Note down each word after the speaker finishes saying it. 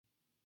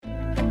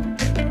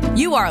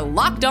You are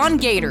Locked On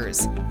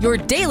Gators, your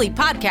daily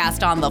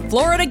podcast on the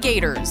Florida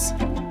Gators.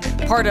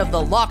 Part of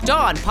the Locked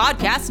On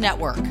Podcast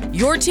Network,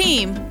 your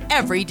team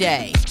every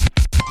day.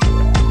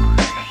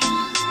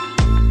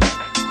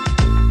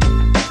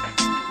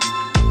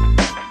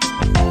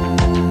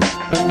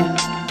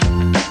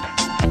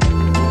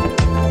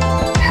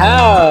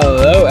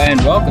 Hello and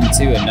welcome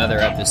to another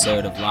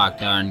episode of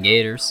Locked On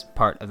Gators,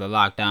 part of the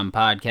Locked On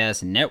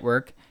Podcast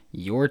Network,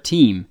 your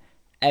team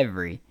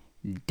every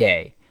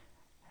day.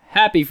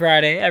 Happy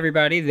Friday,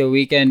 everybody. The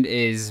weekend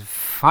is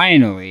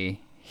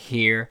finally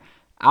here.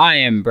 I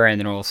am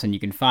Brandon Olson. You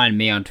can find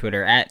me on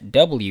Twitter at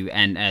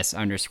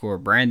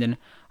WNS_Brandon.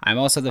 I'm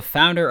also the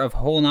founder of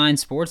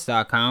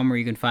Whole9Sports.com, where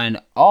you can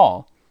find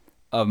all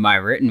of my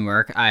written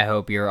work. I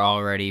hope you're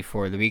all ready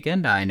for the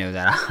weekend. I know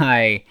that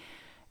I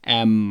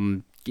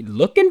am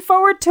looking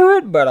forward to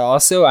it, but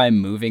also I'm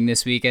moving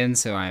this weekend,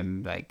 so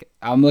I'm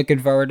looking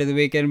forward to the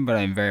weekend, but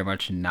I'm very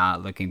much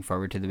not looking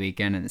forward to the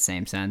weekend in the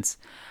same sense.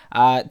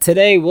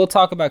 Today we'll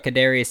talk about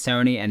Kadarius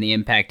Toney and the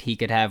impact he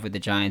could have with the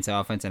Giants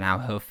offense and how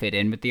he'll fit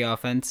in with the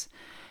offense.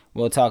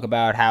 We'll talk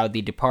about how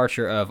the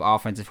departure of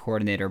offensive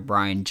coordinator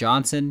Brian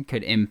Johnson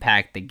could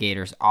impact the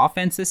Gators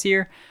offense this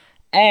year,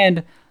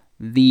 and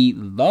the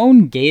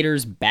lone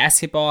Gators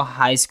basketball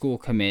high school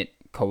commit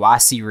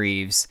Kawasi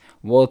Reeves.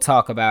 We'll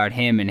talk about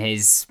him and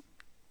his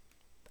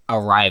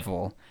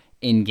arrival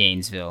in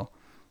Gainesville.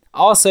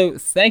 Also,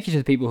 thank you to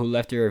the people who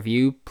left a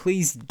review.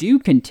 Please do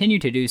continue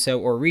to do so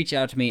or reach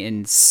out to me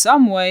in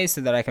some way so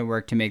that I can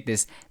work to make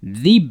this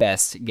the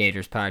best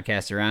Gators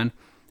podcast around.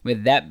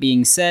 With that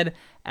being said,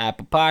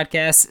 Apple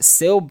Podcasts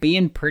still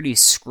being pretty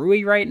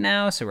screwy right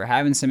now, so we're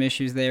having some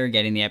issues there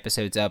getting the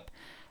episodes up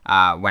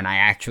when I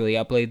actually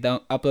upload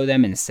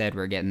them. Instead,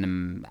 we're getting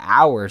them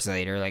hours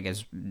later. I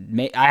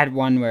had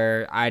one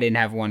where I didn't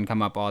have one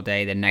come up all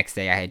day. The next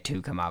day, I had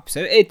two come up.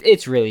 So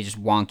it's really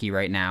just wonky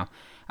right now.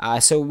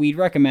 So we'd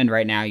recommend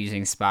right now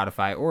using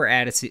Spotify or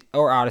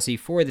Odyssey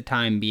for the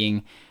time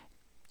being,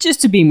 just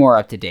to be more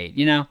up to date,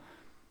 you know?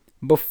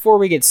 Before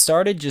we get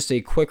started, just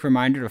a quick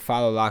reminder to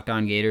follow Locked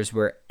On Gators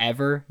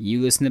wherever you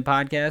listen to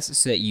podcasts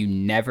so that you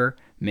never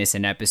miss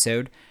an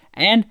episode.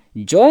 And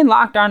join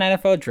Locked On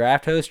NFL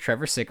Draft host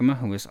Trevor Sikkema,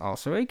 who is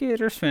also a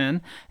Gators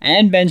fan,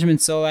 and Benjamin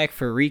Solak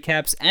for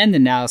recaps and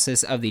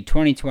analysis of the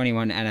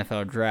 2021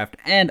 NFL Draft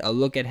and a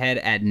look ahead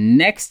at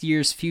next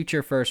year's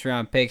future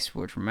first-round picks,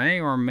 which may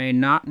or may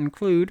not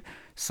include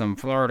some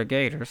Florida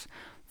Gators.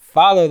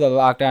 Follow the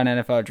Locked On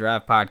NFL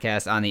Draft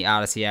podcast on the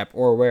Odyssey app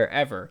or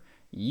wherever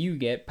you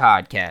get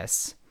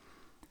podcasts.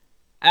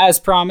 As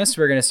promised,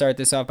 we're going to start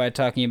this off by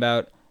talking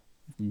about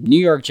New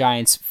York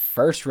Giants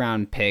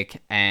first-round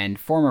pick and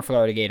former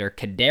Florida Gator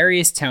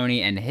Kadarius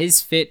Toney and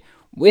his fit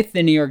with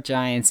the New York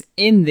Giants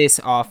in this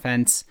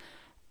offense.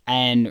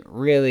 And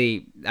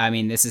really, I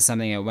mean, this is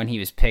something that when he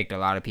was picked, a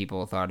lot of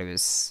people thought it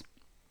was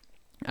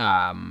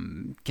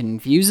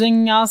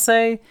confusing, I'll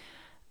say.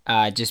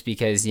 Just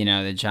because, you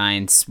know, the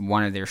Giants,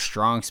 one of their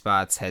strong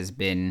spots has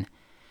been,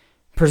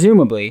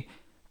 presumably,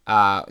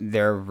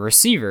 their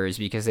receivers,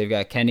 because they've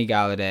got Kenny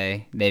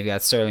Golladay, they've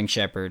got Sterling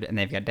Shepard, and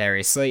they've got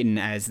Darius Slayton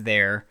as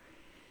their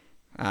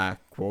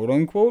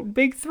quote-unquote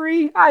big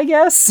three, I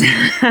guess.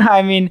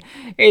 I mean,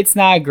 it's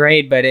not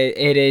great, but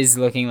it is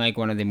looking like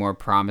one of the more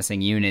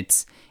promising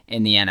units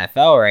in the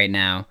NFL right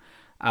now.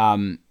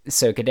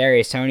 So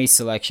Kadarius Toney's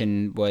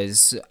selection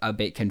was a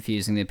bit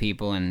confusing to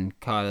people and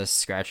caught us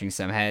scratching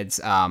some heads.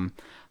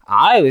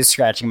 I was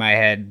scratching my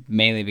head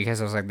mainly because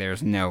I was like,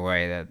 there's no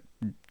way that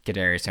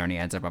Kadarius Toney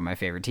ends up on my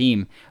favorite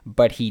team,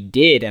 but he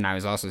did, and I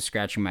was also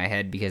scratching my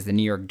head because the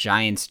New York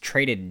Giants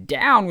traded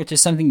down, which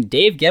is something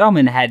Dave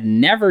Gettleman had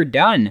never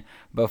done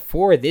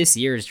before this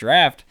year's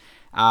draft.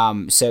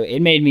 So it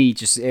made me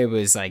it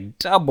was like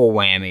double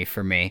whammy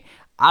for me.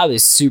 I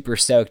was super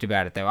stoked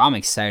about it, though. I'm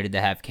excited to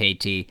have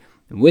KT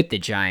with the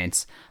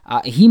Giants.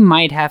 He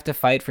might have to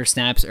fight for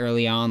snaps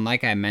early on.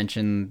 Like I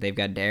mentioned, they've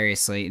got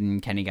Darius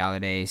Slayton, Kenny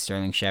Golladay,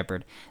 Sterling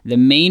Shepard. The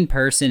main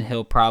person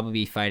he'll probably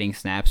be fighting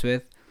snaps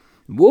with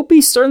will be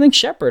Sterling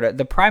Shepard,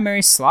 the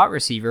primary slot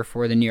receiver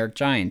for the New York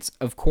Giants.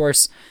 Of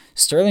course,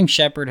 Sterling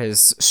Shepard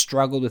has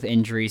struggled with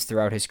injuries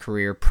throughout his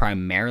career.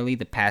 Primarily,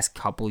 the past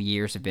couple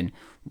years have been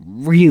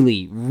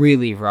really,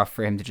 really rough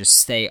for him to just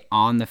stay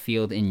on the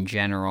field in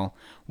general.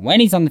 When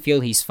he's on the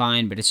field, he's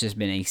fine, but it's just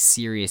been a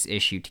serious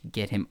issue to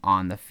get him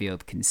on the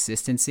field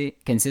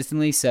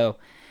consistently. So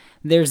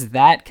there's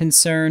that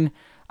concern.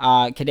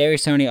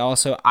 Kadarius Toney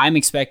also, I'm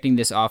expecting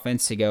this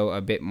offense to go a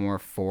bit more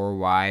four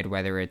wide,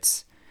 whether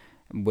it's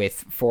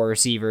with four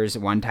receivers,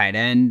 one tight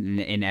end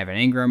in Evan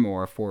Ingram,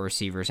 or four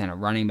receivers and a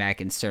running back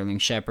in Sterling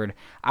Shepard.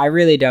 I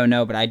really don't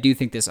know, but I do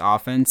think this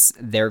offense,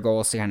 their goal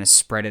is to kind of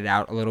spread it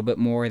out a little bit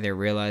more. They're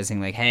realizing,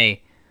 like,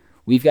 hey,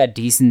 we've got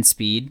decent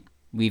speed,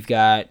 we've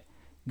got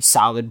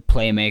solid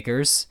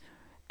playmakers,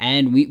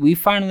 and we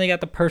finally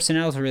got the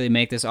personnel to really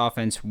make this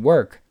offense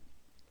work.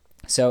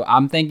 So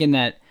I'm thinking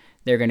that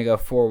they're going to go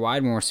four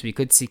wide more, so we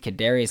could see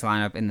Kadarius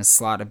line up in the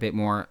slot a bit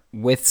more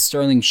with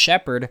Sterling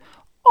Shepard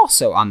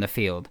also on the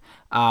field.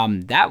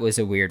 That was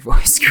a weird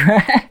voice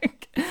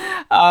crack.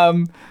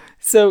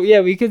 So, yeah,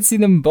 we could see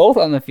them both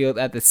on the field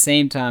at the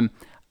same time.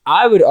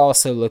 I would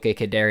also look at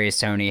Kadarius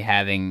Toney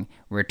having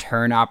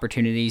return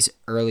opportunities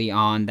early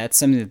on. That's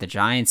something that the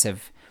Giants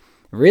have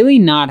really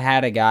not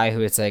had a guy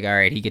who it's like, all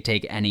right, he could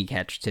take any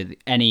catch to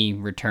any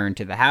return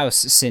to the house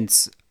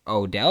since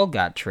Odell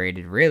got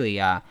traded, really.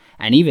 And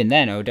even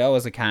then, Odell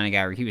was the kind of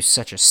guy where he was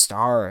such a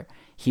star.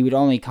 He would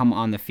only come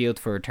on the field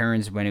for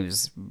returns when it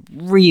was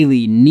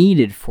really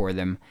needed for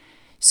them.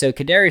 So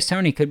Kadarius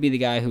Toney could be the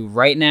guy who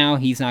right now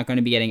he's not going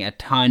to be getting a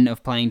ton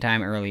of playing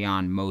time early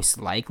on, most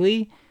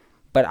likely.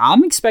 But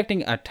I'm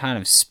expecting a ton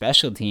of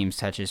special teams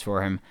touches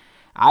for him.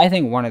 I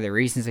think one of the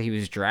reasons that he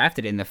was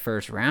drafted in the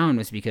first round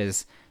was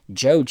because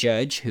Joe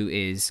Judge, who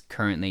is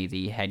currently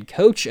the head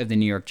coach of the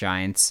New York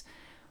Giants,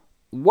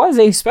 was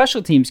a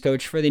special teams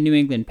coach for the New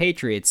England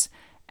Patriots.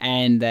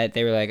 And that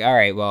they were like, all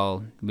right,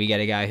 well, we got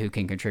a guy who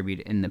can contribute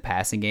in the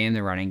passing game,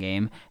 the running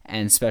game,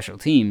 and special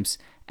teams.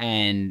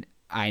 And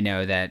I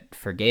know that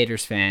for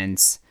Gators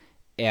fans,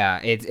 yeah,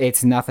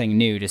 it's nothing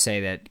new to say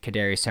that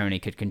Kadarius Toney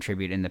could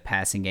contribute in the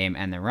passing game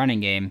and the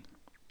running game.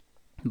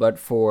 But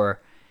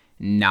for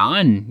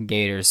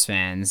non-Gators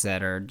fans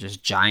that are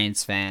just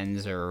Giants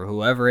fans or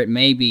whoever it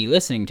may be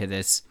listening to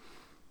this,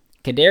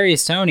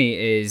 Kadarius Toney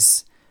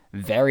is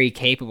very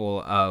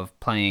capable of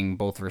playing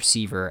both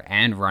receiver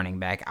and running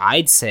back.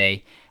 I'd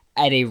say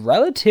at a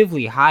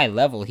relatively high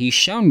level, he's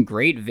shown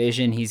great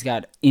vision. He's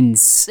got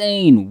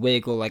insane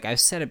wiggle. Like I've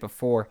said it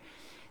before,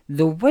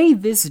 the way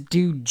this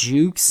dude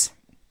jukes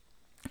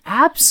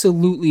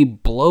absolutely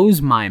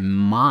blows my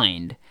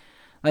mind.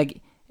 Like,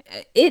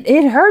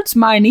 it hurts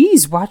my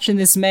knees watching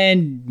this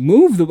man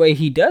move the way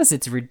he does.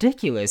 It's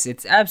ridiculous.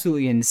 It's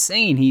absolutely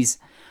insane. He's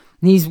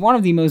one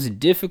of the most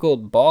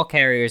difficult ball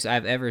carriers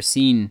I've ever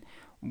seen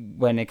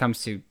when it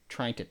comes to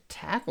trying to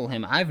tackle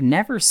him. I've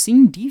never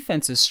seen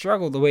defenses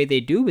struggle the way they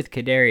do with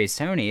Kadarius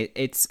Toney.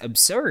 It's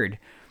absurd.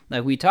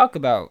 Like, we talk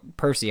about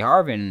Percy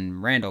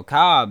Harvin, Randall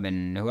Cobb,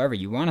 and whoever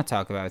you want to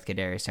talk about with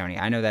Kadarius Toney.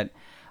 I know that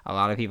a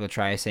lot of people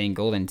try saying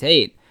Golden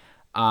Tate.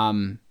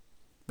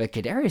 But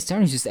Kadarius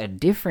Toney is just a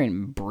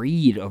different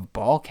breed of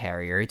ball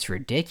carrier. It's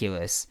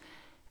ridiculous.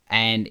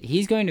 And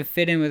he's going to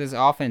fit in with his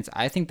offense.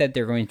 I think that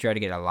they're going to try to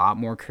get a lot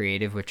more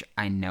creative, which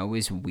I know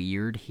is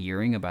weird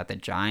hearing about the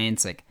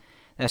Giants. Like,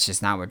 that's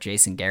just not what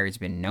Jason Garrett's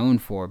been known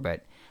for.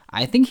 But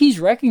I think he's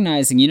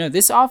recognizing,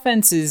 this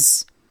offense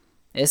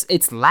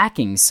it's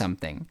lacking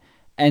something.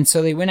 And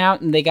so they went out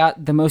and they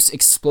got the most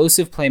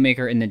explosive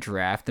playmaker in the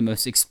draft, the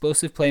most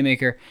explosive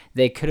playmaker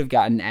they could have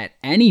gotten at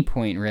any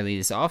point really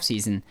this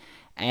offseason.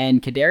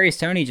 And Kadarius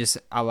Toney just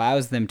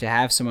allows them to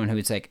have someone who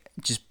it's like,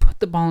 just put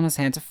the ball in his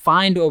hands,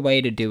 find a way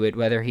to do it,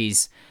 whether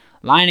he's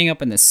lining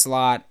up in the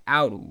slot,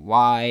 out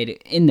wide,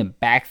 in the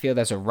backfield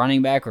as a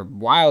running back or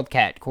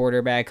wildcat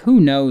quarterback. Who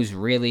knows,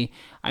 really?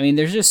 I mean,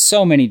 there's just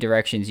so many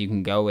directions you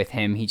can go with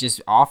him. He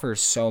just offers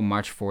so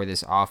much for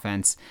this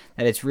offense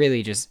that it's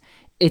really just,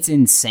 it's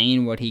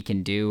insane what he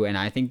can do. And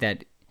I think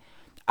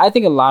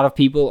a lot of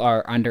people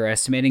are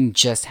underestimating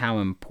just how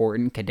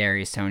important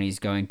Kadarius Toney is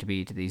going to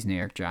be to these New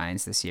York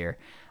Giants this year.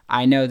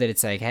 I know that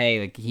it's like, hey,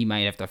 like he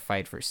might have to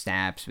fight for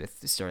snaps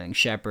with Sterling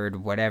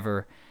Shepard,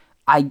 whatever.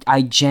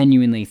 I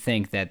genuinely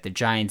think that the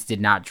Giants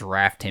did not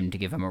draft him to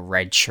give him a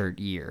red shirt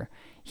year.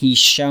 He's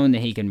shown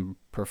that he can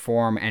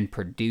perform and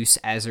produce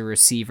as a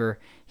receiver.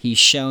 He's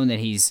shown that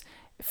he's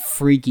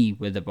freaky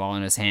with the ball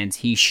in his hands.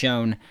 He's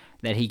shown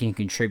that he can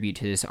contribute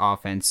to this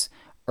offense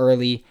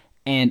early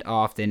and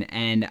often.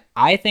 And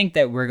I think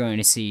that we're going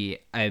to see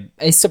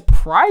a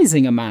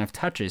surprising amount of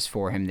touches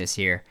for him this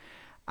year.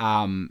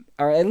 Or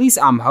at least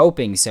I'm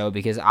hoping so,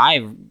 because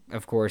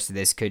of course,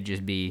 this could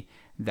just be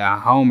the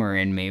homer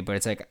in me, but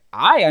it's like,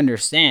 I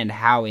understand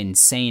how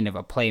insane of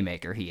a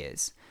playmaker he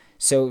is.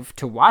 So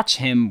to watch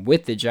him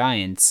with the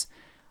Giants,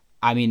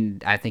 I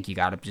mean, I think you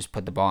got to just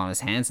put the ball in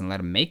his hands and let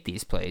him make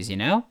these plays,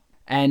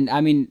 And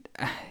I mean,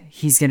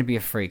 he's going to be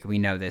a freak. We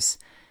know this.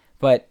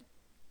 But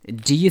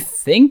do you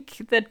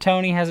think that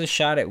Toney has a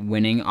shot at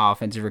winning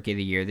Offensive Rookie of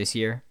the Year this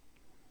year?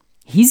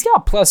 He's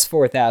got plus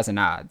 4,000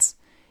 odds.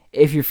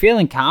 If you're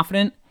feeling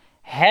confident,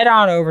 head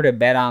on over to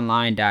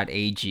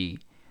betonline.ag.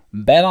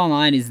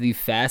 BetOnline is the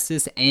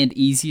fastest and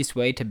easiest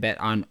way to bet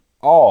on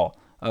all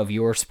of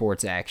your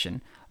sports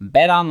action.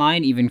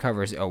 BetOnline even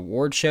covers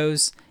award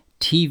shows,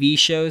 TV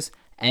shows,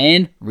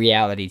 and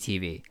reality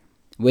TV.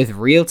 With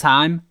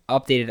real-time,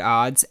 updated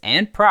odds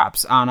and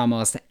props on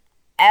almost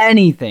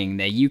anything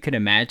that you could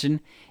imagine,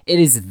 it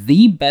is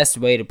the best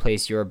way to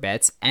place your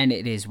bets, and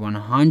it is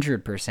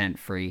 100%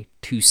 free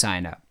to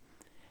sign up.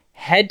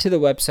 Head to the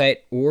website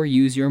or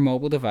use your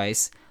mobile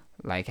device,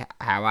 like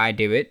how I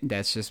do it,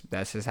 that's just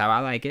how I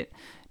like it,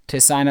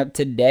 to sign up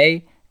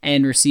today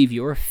and receive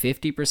your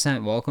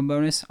 50% welcome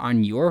bonus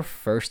on your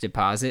first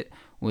deposit,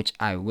 which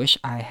I wish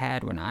I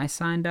had when I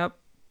signed up,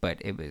 but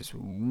it was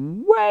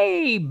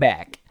way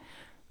back.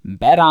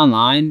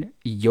 BetOnline,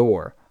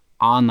 your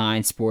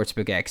online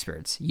sportsbook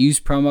experts. Use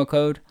promo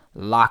code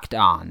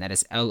LOCKEDON. That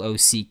is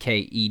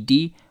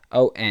LOCKEDON.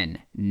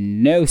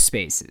 No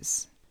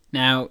spaces.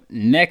 Now,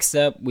 next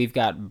up, we've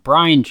got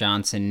Brian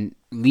Johnson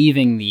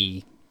leaving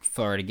the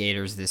Florida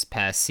Gators this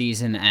past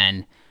season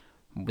and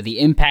the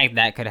impact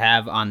that could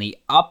have on the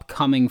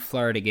upcoming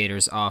Florida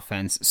Gators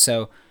offense.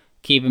 So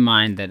keep in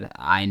mind that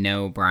I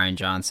know Brian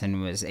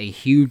Johnson was a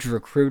huge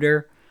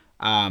recruiter.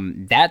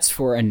 That's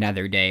for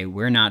another day.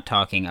 We're not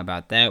talking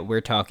about that.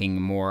 We're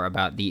talking more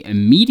about the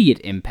immediate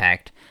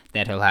impact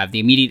that he'll have, the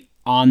immediate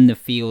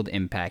on-the-field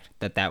impact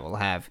that will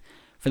have.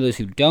 For those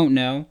who don't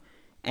know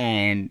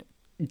and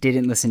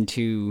didn't listen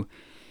to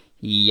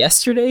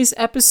yesterday's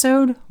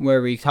episode,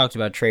 where we talked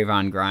about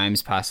Trayvon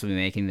Grimes possibly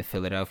making the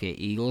Philadelphia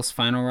Eagles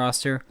final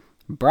roster,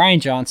 Brian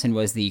Johnson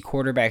was the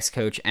quarterbacks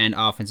coach and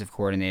offensive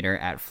coordinator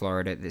at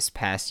Florida this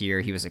past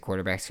year. He was a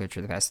quarterbacks coach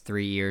for the past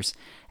 3 years,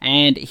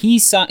 and he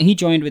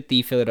joined with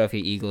the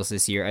Philadelphia Eagles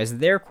this year as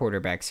their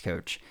quarterbacks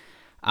coach.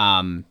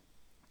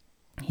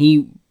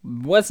 He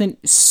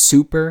wasn't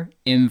super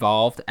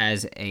involved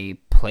as a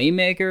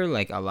playmaker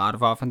like a lot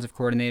of offensive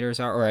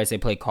coordinators are, or as a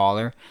play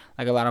caller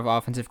like a lot of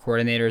offensive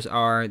coordinators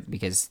are,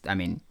 because, I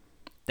mean,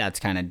 that's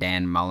kind of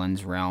Dan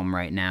Mullen's realm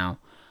right now.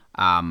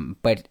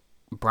 But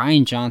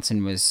Brian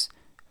Johnson was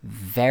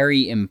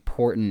very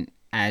important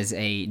as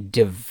a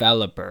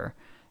developer,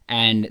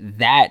 and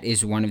that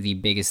is one of the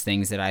biggest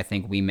things that I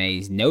think we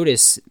may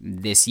notice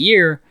this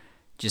year,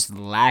 just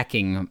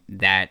lacking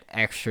that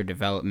extra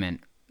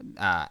development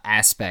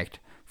aspect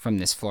from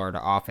this Florida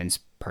offense,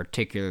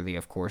 particularly,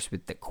 of course,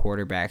 with the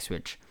quarterbacks,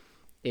 which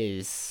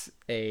is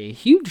a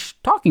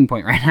huge talking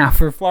point right now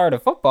for Florida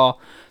football,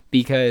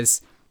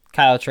 because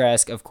Kyle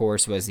Trask, of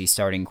course, was the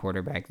starting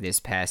quarterback this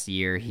past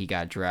year. He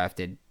got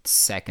drafted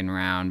second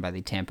round by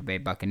the Tampa Bay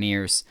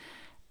Buccaneers,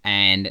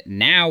 and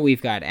now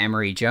we've got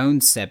Emory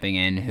Jones stepping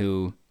in,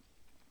 who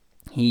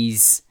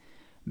he's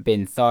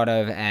been thought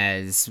of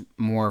as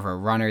more of a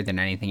runner than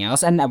anything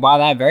else, and while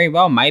that very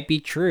well might be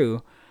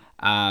true,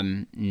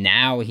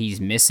 now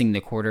he's missing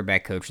the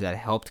quarterback coach that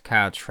helped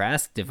Kyle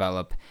Trask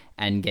develop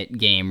and get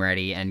game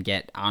ready and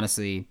get,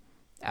 honestly,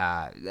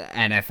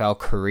 NFL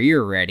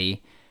career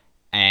ready.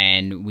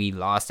 And we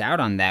lost out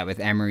on that with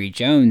Emory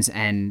Jones.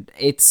 And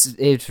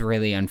it's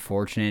really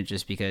unfortunate,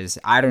 just because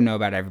I don't know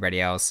about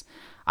everybody else.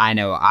 I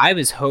know I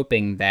was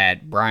hoping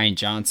that Brian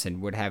Johnson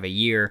would have a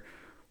year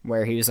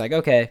where he was like,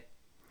 okay,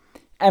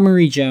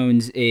 Emory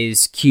Jones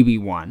is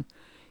QB1.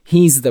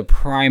 He's the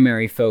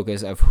primary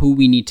focus of who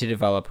we need to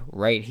develop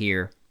right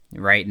here,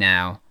 right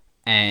now,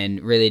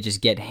 and really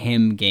just get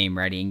him game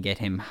ready and get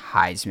him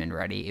Heisman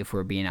ready, if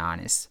we're being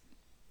honest.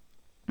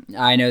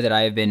 I know that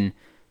I have been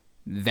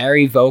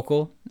very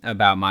vocal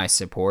about my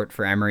support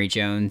for Emory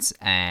Jones,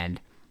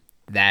 and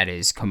that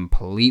is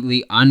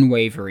completely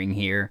unwavering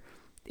here.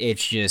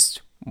 It's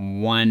just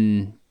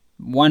one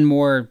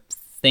more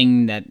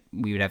thing that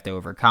we would have to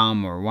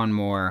overcome, or one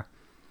more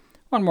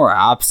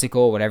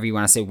obstacle, whatever you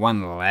want to say,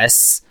 one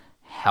less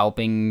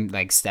helping,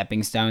 like,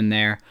 stepping stone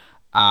there.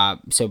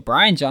 So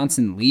Brian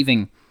Johnson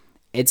leaving,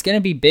 it's going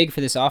to be big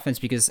for this offense,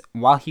 because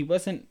while he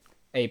wasn't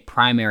a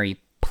primary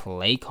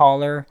play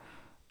caller,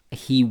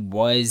 he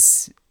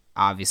was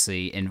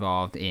obviously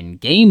involved in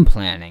game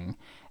planning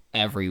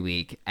every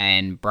week.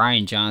 And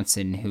Brian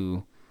Johnson,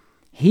 who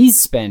he's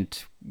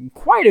spent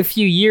quite a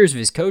few years of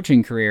his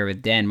coaching career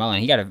with Dan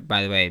Mullen.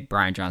 By the way,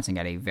 Brian Johnson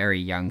got a very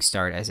young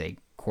start as a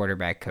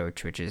quarterback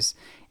coach, which is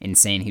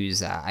insane. He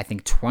was, I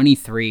think,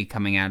 23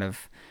 coming out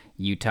of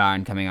Utah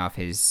and coming off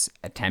his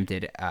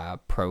attempted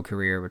pro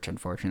career, which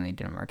unfortunately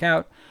didn't work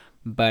out.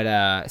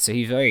 But so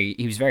he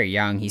was very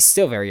young. He's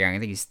still very young. I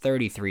think he's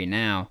 33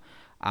 now.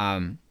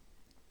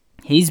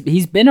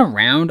 He's been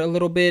around a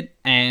little bit,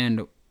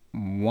 and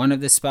one of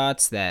the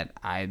spots that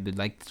I would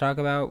like to talk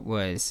about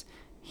was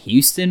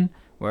Houston,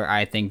 where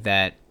I think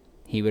that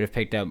he would have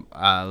picked up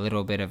a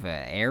little bit of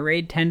an air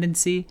raid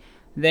tendency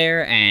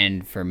there,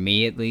 and for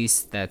me at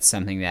least, that's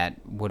something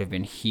that would have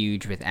been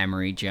huge with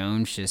Emory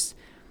Jones.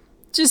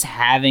 Just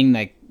having,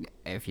 like,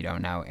 if you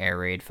don't know, air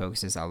raid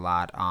focuses a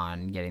lot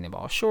on getting the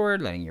ball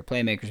short, letting your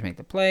playmakers make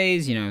the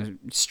plays,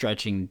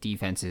 stretching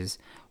defenses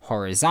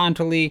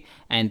horizontally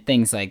and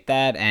things like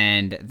that.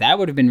 And that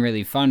would have been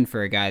really fun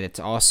for a guy that's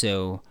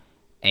also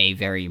a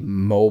very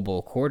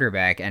mobile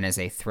quarterback and as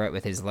a threat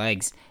with his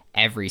legs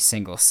every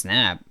single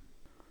snap.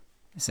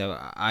 So,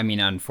 I mean,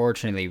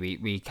 unfortunately, we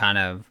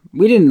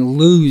didn't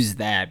lose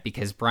that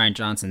because Brian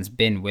Johnson's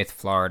been with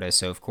Florida.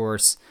 So, of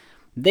course,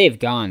 they've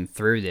gone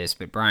through this,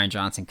 but Brian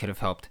Johnson could have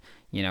helped,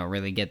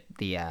 really get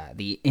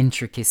the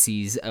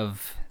intricacies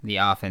of the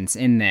offense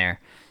in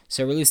there.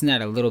 So we're losing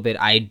that a little bit.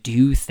 I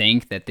do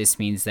think that this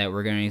means that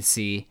we're going to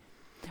see,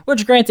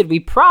 which granted,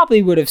 we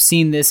probably would have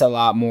seen this a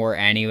lot more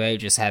anyway,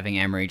 just having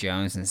Emory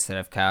Jones instead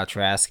of Kyle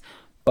Trask.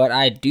 But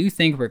I do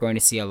think we're going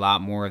to see a lot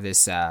more of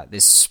this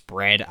this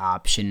spread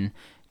option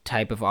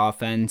type of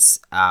offense.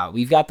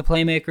 We've got the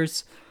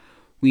playmakers.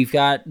 We've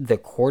got the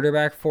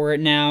quarterback for it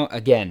now.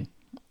 Again,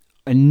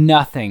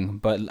 nothing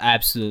but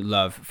absolute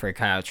love for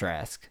Kyle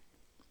Trask.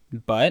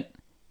 But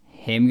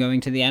him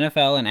going to the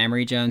NFL and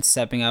Emory Jones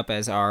stepping up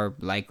as our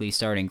likely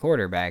starting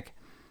quarterback,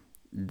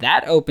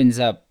 that opens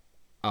up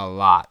a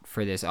lot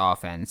for this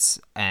offense.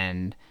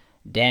 And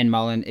Dan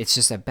Mullen, it's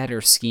just a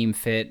better scheme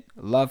fit.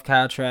 Love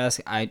Kyle Trask.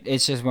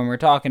 It's just when we're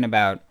talking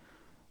about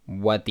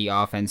what the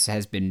offense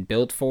has been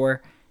built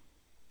for,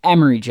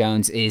 Emory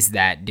Jones is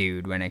that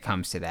dude when it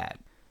comes to that.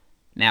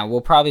 Now,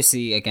 we'll probably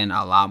see, again,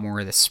 a lot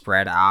more of the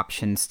spread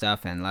option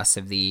stuff and less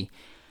of the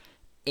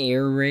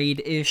air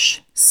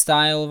raid-ish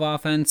style of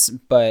offense,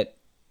 but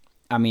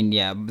I mean,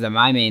 yeah,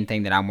 my main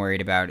thing that I'm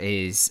worried about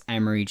is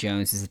Emory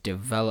Jones'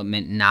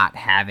 development, not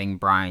having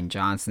Brian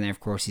Johnson there. Of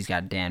course, he's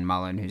got Dan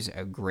Mullen, who's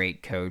a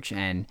great coach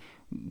and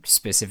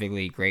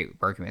specifically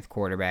great working with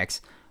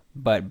quarterbacks.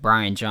 But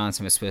Brian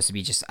Johnson was supposed to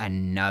be just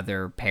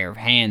another pair of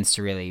hands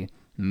to really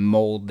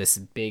mold this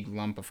big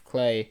lump of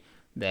clay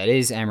that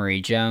is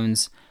Emory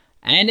Jones.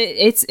 And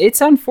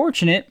it's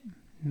unfortunate,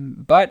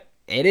 but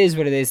it is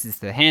what it is. It's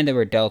the hand that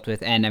we're dealt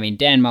with. And, I mean,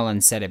 Dan Mullen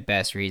said it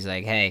best where he's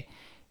like, hey,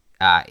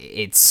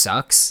 it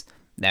sucks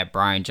that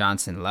Brian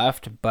Johnson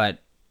left, but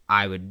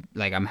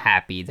I'm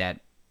happy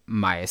that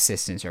my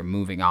assistants are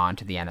moving on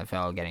to the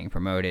NFL, getting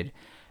promoted.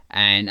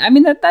 And I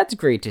mean, that's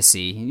great to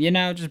see,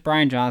 just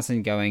Brian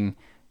Johnson going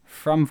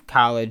from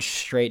college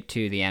straight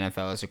to the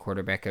NFL as a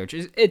quarterback coach.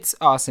 It's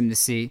awesome to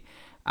see.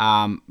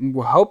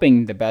 We're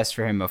hoping the best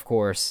for him, of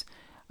course.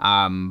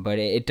 But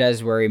it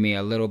does worry me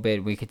a little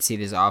bit. We could see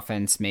this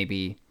offense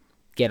maybe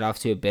get off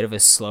to a bit of a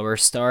slower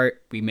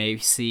start. We may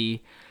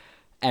see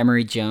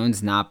Emory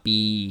Jones not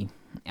be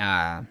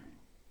as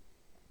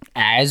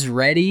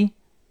ready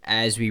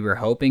as we were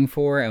hoping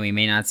for, and we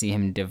may not see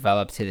him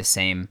develop to the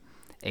same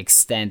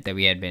extent that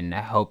we had been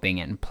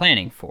hoping and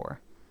planning for.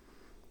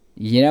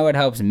 You know what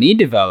helps me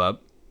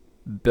develop?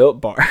 Built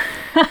Bar.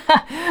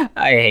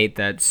 I hate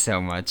that so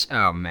much.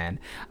 Oh man,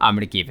 I'm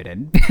gonna keep it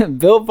in.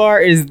 Built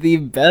Bar is the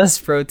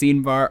best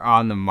protein bar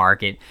on the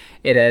market.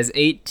 It has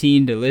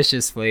 18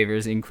 delicious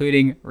flavors,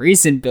 including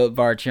recent Built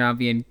Bar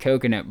champion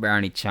coconut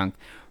brownie chunk.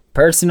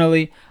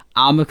 Personally,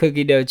 I'm a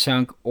cookie dough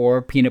chunk or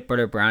peanut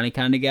butter brownie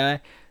kind of guy.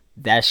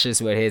 That's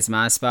just what hits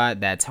my spot.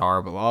 That's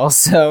horrible.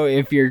 Also,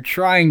 if you're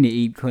trying to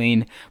eat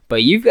clean,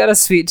 but you've got a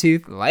sweet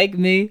tooth like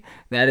me,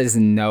 that is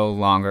no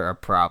longer a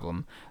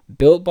problem.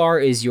 Built Bar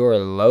is your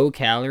low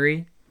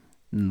calorie,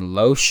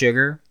 low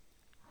sugar,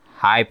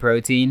 high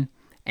protein,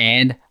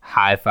 and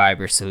high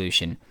fiber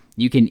solution.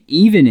 You can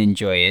even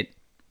enjoy it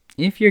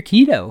if you're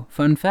keto.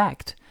 Fun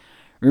fact.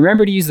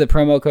 Remember to use the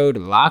promo code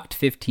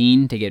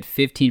LOCKED15 to get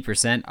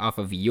 15% off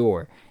of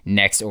your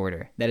next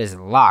order. That is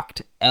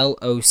LOCKED,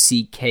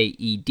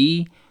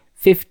 LOCKED,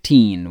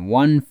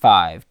 15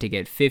 to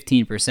get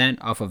 15%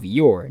 off of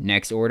your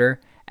next order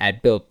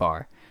at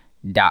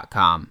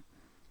BuiltBar.com.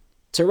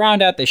 To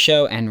round out the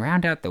show and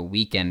round out the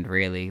weekend,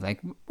 really,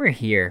 we're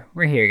here,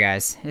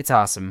 guys. It's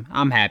awesome.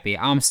 I'm happy.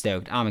 I'm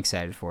stoked. I'm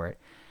excited for it.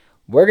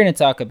 We're going to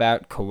talk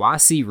about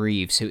Kawasi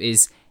Reeves, who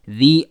is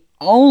the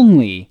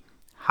only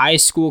high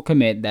school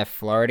commit that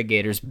Florida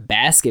Gators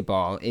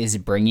basketball is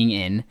bringing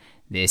in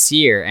this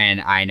year. And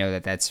I know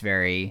that that's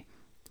very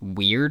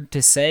weird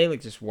to say,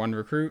 just one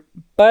recruit.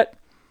 But,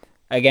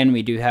 again,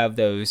 we do have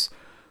those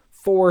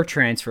 4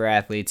 transfer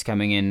athletes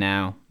coming in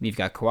now. We've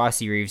got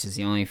Kawasi Reeves as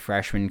the only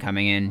freshman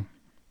coming in.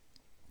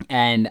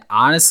 And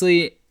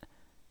honestly,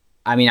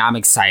 I mean, I'm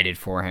excited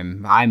for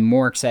him. I'm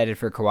more excited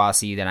for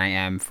Kawasi than I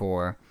am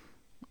for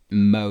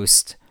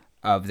most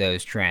of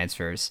those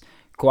transfers.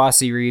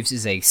 Kawasi Reeves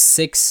is a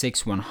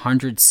 6'6",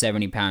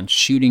 170-pound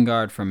shooting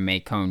guard from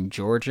Macon,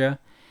 Georgia.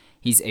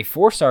 He's a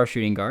 4-star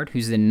shooting guard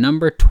who's the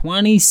number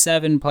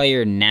 27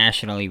 player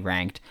nationally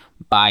ranked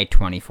by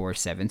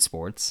 24/7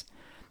 Sports.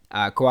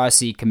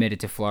 Kawasi committed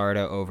to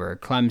Florida over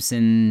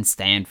Clemson,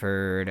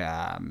 Stanford,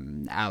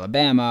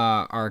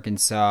 Alabama,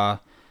 Arkansas,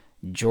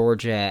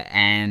 Georgia,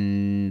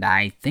 and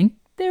I think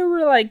there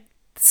were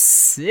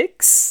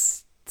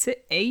 6 to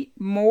 8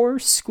 more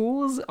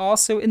schools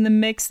also in the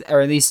mix, or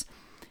at least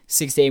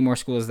 6 to 8 more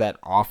schools that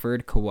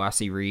offered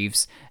Kawasi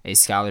Reeves a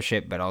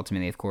scholarship, but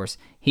ultimately, of course,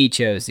 he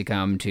chose to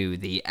come to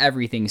the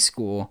everything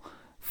school,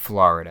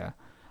 Florida.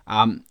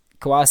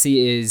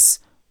 Kawasi is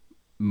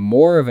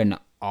more of an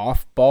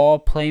off-ball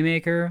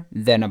playmaker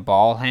than a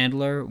ball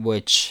handler,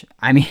 which,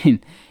 I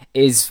mean,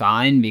 is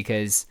fine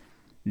because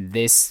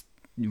this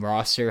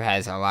roster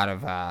has a lot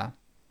of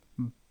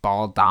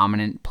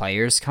ball-dominant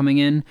players coming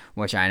in,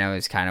 which I know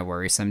is kind of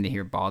worrisome to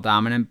hear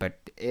ball-dominant,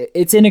 but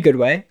it's in a good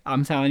way,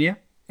 I'm telling you.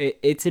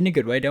 It's in a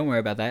good way. Don't worry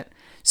about that.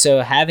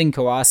 So having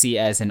Kawasi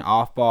as an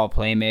off-ball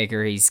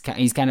playmaker, he's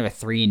kind of a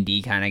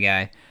 3-and-D kind of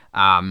guy.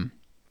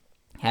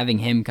 Having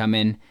him come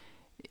in,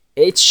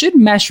 it should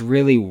mesh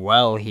really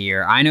well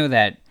here. I know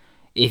that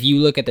if you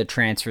look at the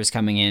transfers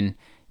coming in,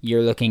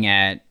 you're looking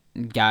at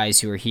guys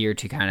who are here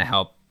to kind of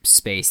help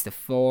space the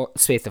floor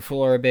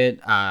a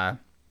bit,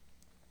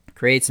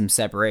 create some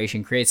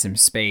separation, create some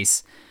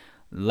space,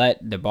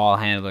 let the ball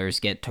handlers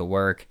get to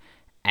work.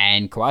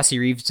 And Kawasi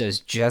Reeves does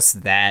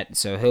just that,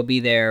 so he'll be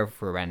there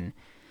for when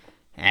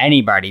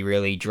anybody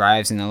really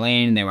drives in the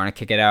lane and they want to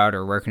kick it out,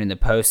 or working in the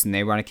post and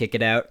they want to kick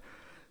it out.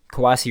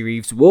 Kawasi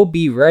Reeves will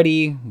be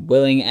ready,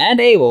 willing,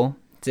 and able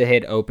to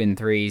hit open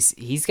threes.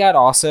 He's got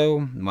also,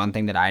 one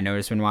thing that I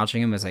noticed when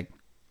watching him was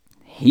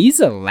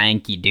he's a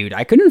lanky dude.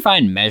 I couldn't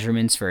find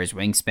measurements for his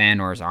wingspan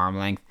or his arm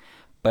length,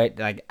 but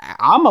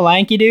I'm a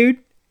lanky dude.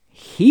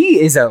 He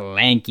is a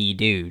lanky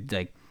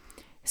dude.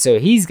 So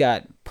he's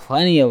got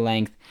plenty of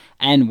length.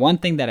 And one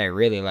thing that I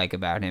really like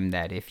about him,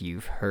 that if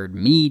you've heard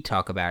me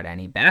talk about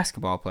any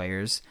basketball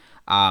players,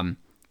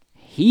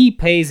 he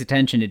pays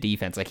attention to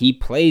defense. Like, he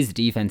plays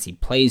defense, he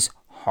plays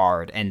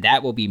hard, and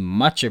that will be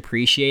much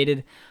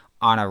appreciated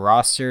on a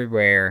roster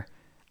where,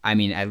 I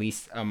mean, at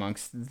least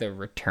amongst the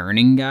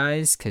returning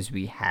guys, because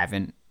we've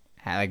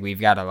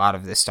got a lot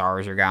of the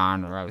stars are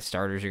gone, a lot of the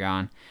starters are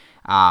gone,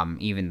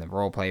 even the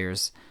role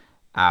players.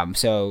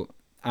 So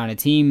on a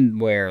team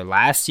where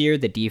last year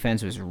the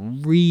defense was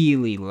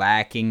really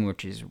lacking,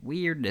 which is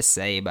weird to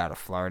say about a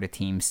Florida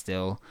team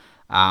still,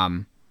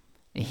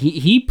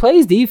 he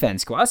plays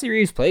defense. Kawasi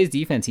Reeves plays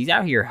defense. He's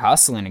out here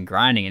hustling and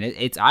grinding,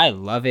 and I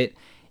love it.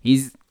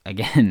 He's,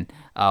 again,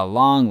 a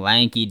long,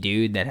 lanky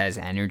dude that has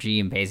energy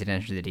and pays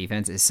attention to the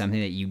defense is something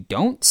that you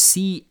don't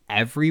see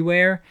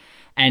everywhere,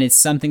 and it's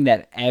something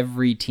that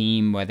every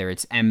team, whether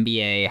it's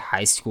NBA,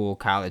 high school,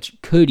 college,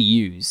 could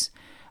use.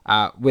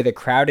 With a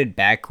crowded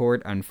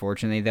backcourt,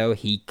 unfortunately, though,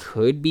 he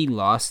could be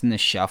lost in the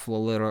shuffle a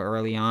little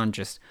early on,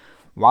 just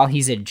while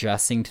he's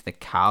adjusting to the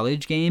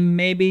college game,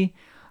 maybe.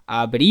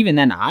 But even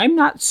then, I'm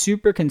not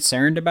super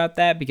concerned about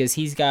that because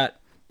he's got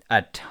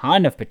a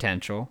ton of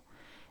potential,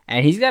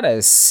 and he's got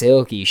a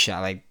silky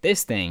shot. Like,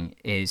 this thing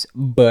is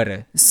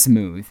butter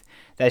smooth.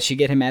 That should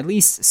get him at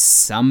least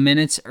some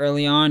minutes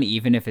early on,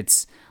 even if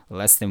it's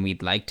less than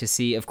we'd like to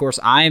see. Of course,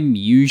 I'm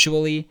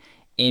usually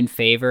in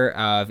favor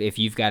of, if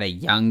you've got a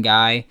young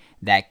guy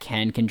that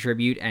can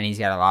contribute and he's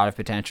got a lot of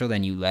potential,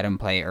 then you let him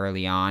play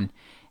early on.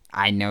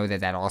 I know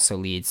that also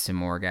leads to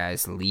more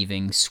guys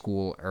leaving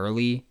school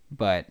early,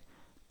 but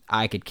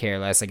I could care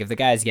less. Like, if the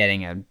guy's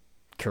getting a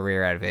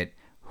career out of it,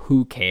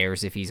 who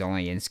cares if he's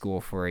only in school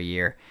for a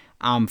year?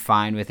 I'm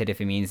fine with it if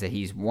it means that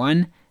he's,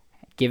 one,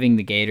 giving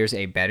the Gators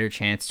a better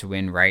chance to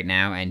win right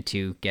now, and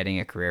two, getting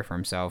a career for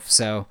himself.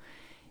 So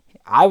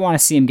I want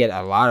to see him get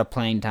a lot of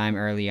playing time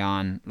early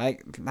on.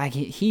 Like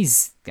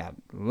he's got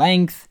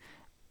length,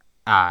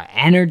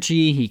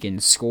 energy, he can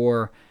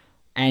score,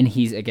 and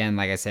he's, again,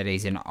 like I said,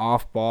 he's an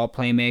off-ball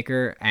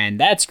playmaker, and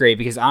that's great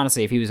because,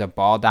 honestly, if he was a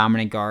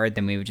ball-dominant guard,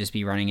 then we would just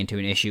be running into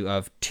an issue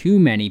of too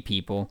many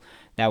people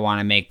that want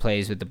to make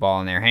plays with the ball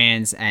in their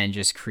hands and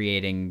just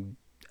creating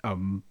a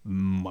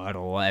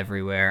muddle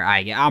everywhere.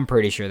 I'm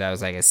pretty sure that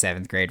was like a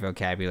 7th grade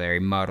vocabulary.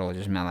 Muddle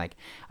just meant like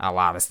a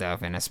lot of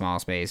stuff in a small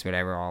space,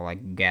 whatever, all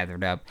like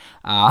gathered up.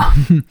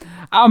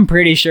 I'm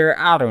pretty sure.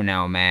 I don't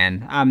know,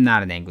 man. I'm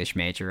not an English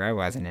major. I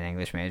wasn't an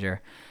English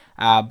major.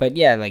 But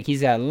yeah, like,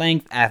 he's got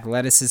length,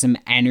 athleticism,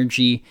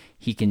 energy.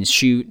 He can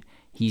shoot.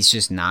 He's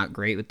just not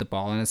great with the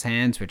ball in his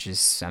hands, which is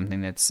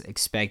something that's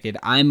expected.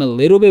 I'm a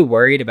little bit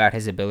worried about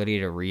his ability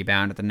to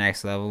rebound at the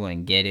next level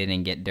and get in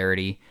and get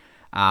dirty.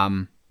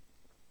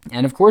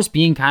 And of course,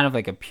 being kind of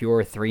like a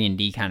pure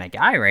 3-and-D kind of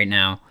guy right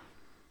now,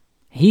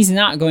 he's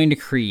not going to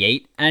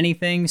create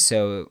anything.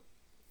 So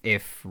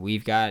if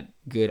we've got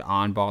good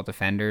on-ball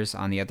defenders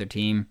on the other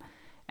team,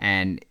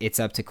 and it's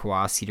up to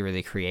Kawasi to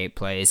really create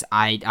plays,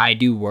 I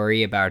do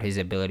worry about his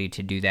ability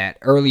to do that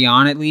early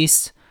on, at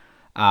least.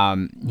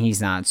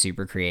 He's not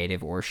super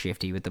creative or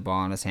shifty with the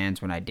ball in his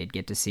hands when I did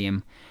get to see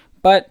him.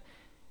 But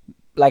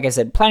like I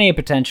said, plenty of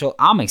potential.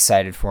 I'm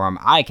excited for him.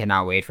 I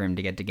cannot wait for him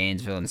to get to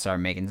Gainesville and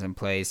start making some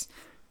plays.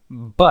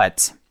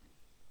 But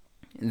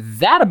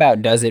that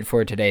about does it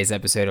for today's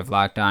episode of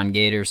Locked On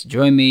Gators.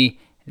 Join me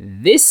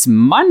this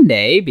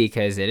Monday,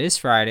 because it is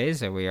Friday,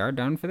 so we are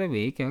done for the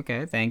week.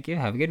 Okay, thank you.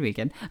 Have a good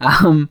weekend.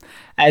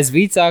 As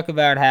we talk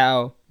about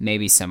how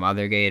maybe some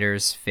other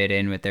Gators fit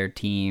in with their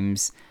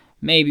teams.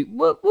 Maybe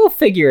we'll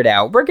figure it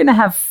out. We're going to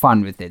have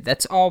fun with it.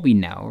 That's all we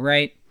know,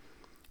 right?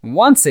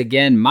 Once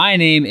again, my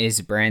name is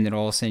Brandon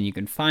Olson. You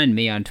can find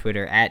me on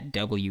Twitter at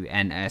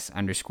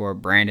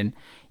WNS_Brandon.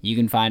 You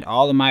can find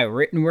all of my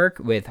written work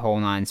with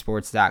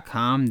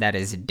Whole9Sports.com. That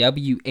is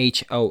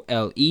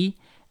WHOLENINE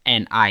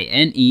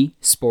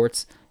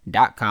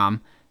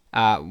sports.com.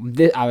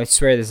 I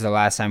swear this is the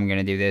last time I'm going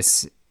to do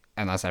this,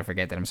 unless I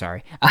forget that. I'm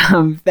sorry.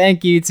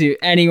 Thank you to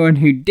anyone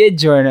who did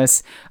join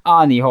us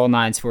on the Whole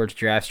 9 Sports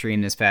draft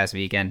stream this past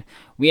weekend.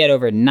 We had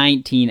over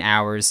 19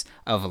 hours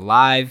of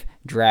live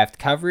draft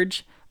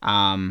coverage.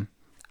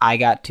 I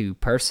got to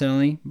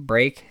personally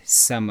break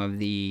some of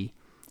the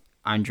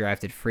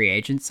undrafted free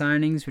agent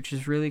signings, which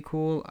is really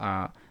cool.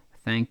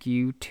 Thank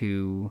you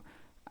to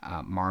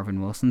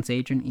Marvin Wilson's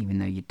agent, even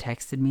though you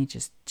texted me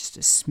just a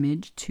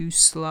smidge too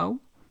slow,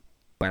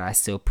 but I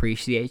still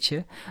appreciate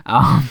you.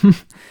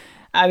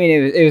 I mean,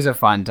 it was a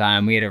fun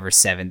time. We had over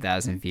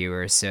 7,000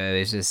 viewers, so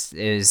it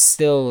was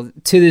still,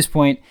 to this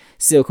point,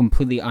 still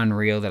completely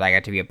unreal that I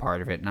got to be a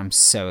part of it, and I'm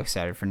so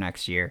excited for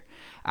next year.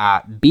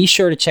 Be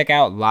sure to check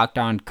out Locked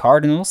On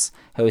Cardinals,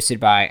 hosted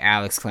by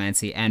Alex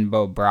Clancy and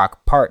Bo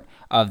Brock, part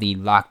of the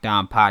Locked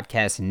On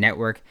Podcast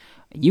Network.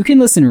 You can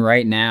listen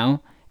right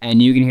now,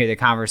 and you can hear the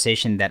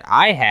conversation that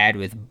I had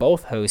with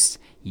both hosts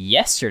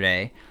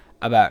yesterday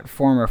about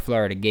former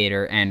Florida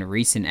Gator and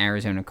recent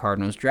Arizona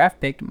Cardinals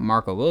draft pick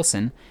Marco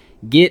Wilson.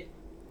 Get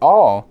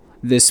all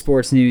the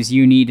sports news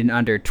you need in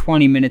under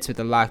 20 minutes with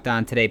the Locked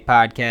On Today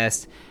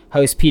podcast.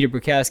 Host Peter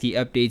Bukowski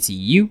updates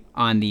you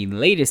on the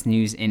latest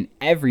news in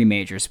every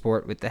major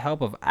sport with the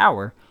help of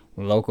our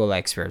local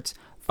experts.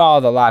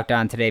 Follow the Locked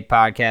On Today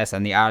podcast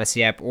on the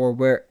Odyssey app or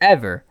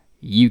wherever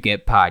you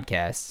get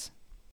podcasts.